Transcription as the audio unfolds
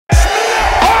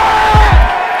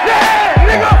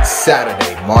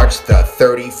Saturday, March the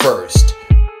 31st.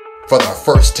 For the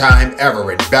first time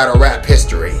ever in battle rap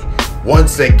history,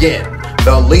 once again,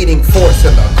 the leading force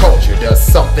in the culture does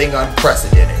something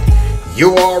unprecedented.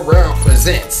 URL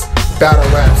presents battle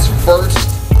rap's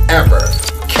first ever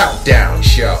countdown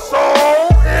show.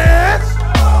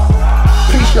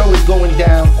 Pre-show is going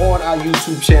down on our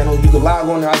YouTube channel. You can log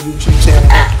on to our YouTube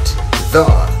channel at the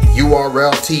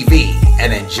Urltv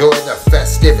and enjoy the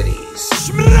festivities.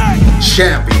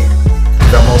 Champion,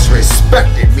 the most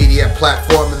respected media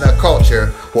platform in the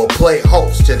culture, will play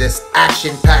host to this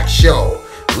action-packed show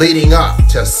leading up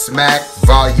to Smack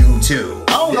Volume 2.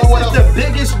 I don't know what is the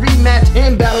biggest rematch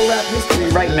in battle rap history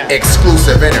right now.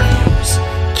 Exclusive interviews,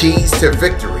 keys to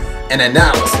victory, and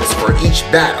analysis for each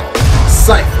battle,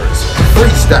 ciphers,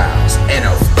 freestyles, and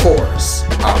of course,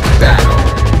 a battle.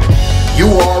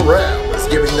 URL is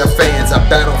giving the fans a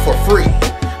battle for free,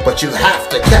 but you have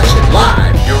to catch it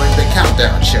live during the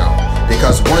countdown show,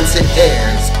 because once it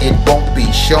airs, it won't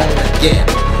be shown again.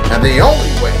 And the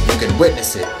only way you can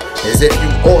witness it is if you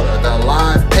order the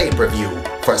live pay-per-view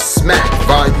for Smack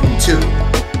Volume 2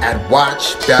 at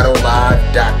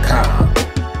watchbattlelive.com.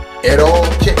 It all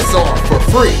kicks off for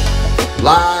free,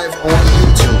 live on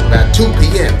YouTube at 2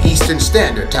 p.m. Eastern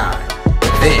Standard Time.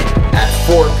 Then, at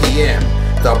 4 p.m.,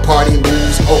 the party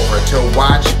moves over to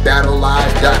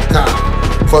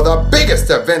watchbattlelive.com for the biggest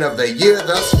event of the year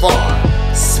thus far,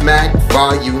 Smack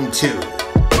Volume 2.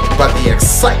 But the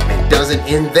excitement doesn't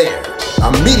end there.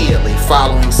 Immediately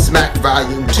following Smack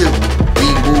Volume 2,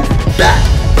 we move back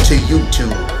to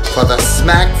YouTube for the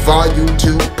Smack Volume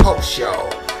 2 post-show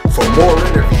for more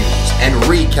interviews and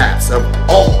recaps of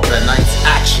all the night's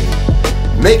action.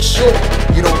 Make sure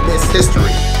you don't miss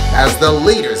history as the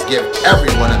leaders give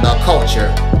everyone in the culture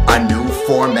a new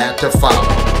format to follow.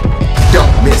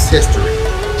 Don't miss history.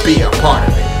 Be a part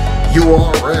of it.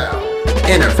 URL,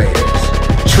 innovators,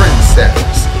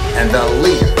 trendsetters, and the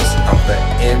leaders of the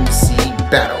MC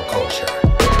battle culture.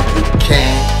 You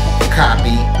can't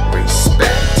copy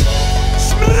respect.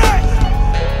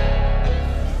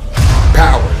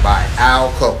 Powered by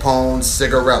Al Capone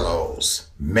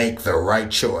Cigarillos. Make the right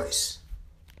choice.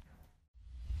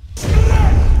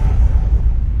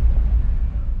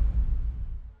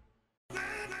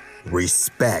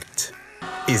 Respect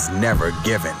is never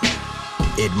given.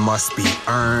 It must be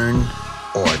earned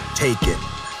or taken.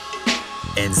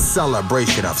 In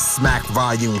celebration of Smack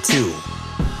Volume 2,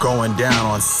 going down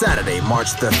on Saturday,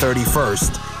 March the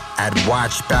 31st at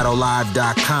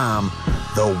watchbattlelive.com,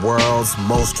 the world's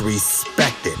most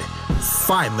respected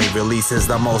finally releases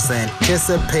the most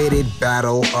anticipated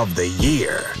battle of the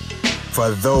year.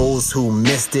 For those who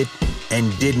missed it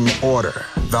and didn't order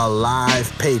the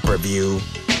live pay-per-view,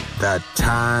 the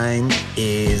time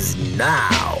is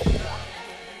now.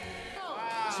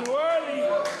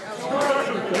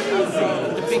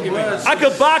 I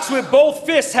could box with both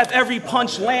fists, have every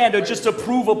punch land, or just to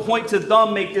prove a point to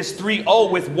them, make this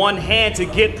 3-0 with one hand to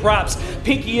get props.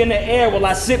 Pinky in the air while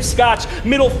I sip scotch,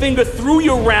 middle finger through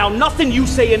your round. Nothing you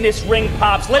say in this ring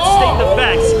pops. Let's state the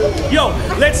facts. Yo,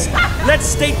 let's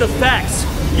state the facts.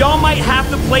 Y'all might have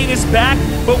to play this back,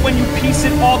 but when you piece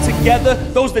it all together,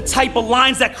 those are the type of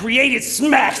lines that created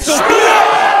Smack. So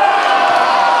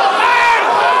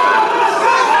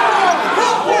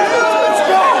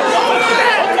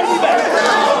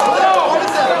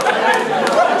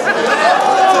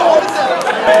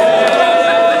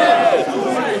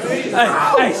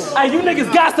Hey, you niggas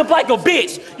gossip like a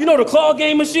bitch. You know the claw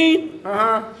game machine?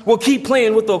 Well, keep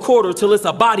playing with the quarter till it's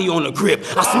a body on the grip.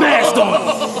 I smashed on him.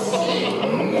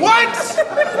 What?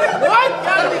 What?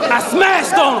 I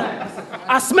smashed on him.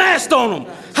 I smashed on him.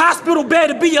 Hospital bed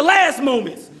to be your last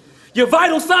moments. Your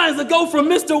vital signs will go from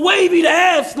Mr. Wavy to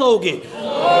Av slogan.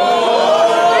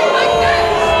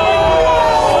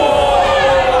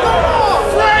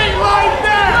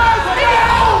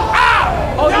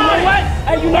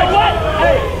 You know what?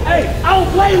 Hey, I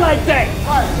don't play like that.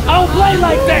 I don't play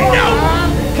like that. No.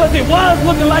 Cause it was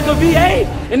looking like a VA,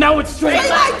 and now it's straight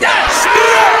like that.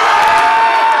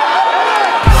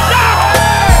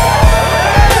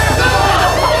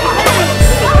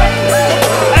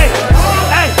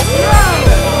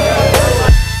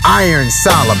 Iron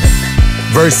Solomon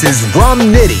versus Rum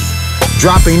Nitty,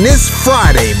 dropping this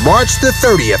Friday, March the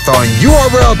 30th on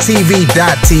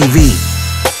Urltv.tv.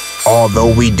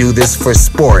 Although we do this for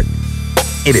sport,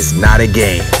 it is not a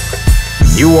game.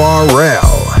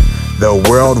 URL, the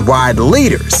worldwide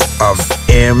leaders of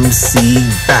MC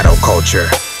battle culture.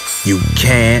 You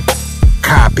can't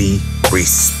copy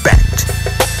respect.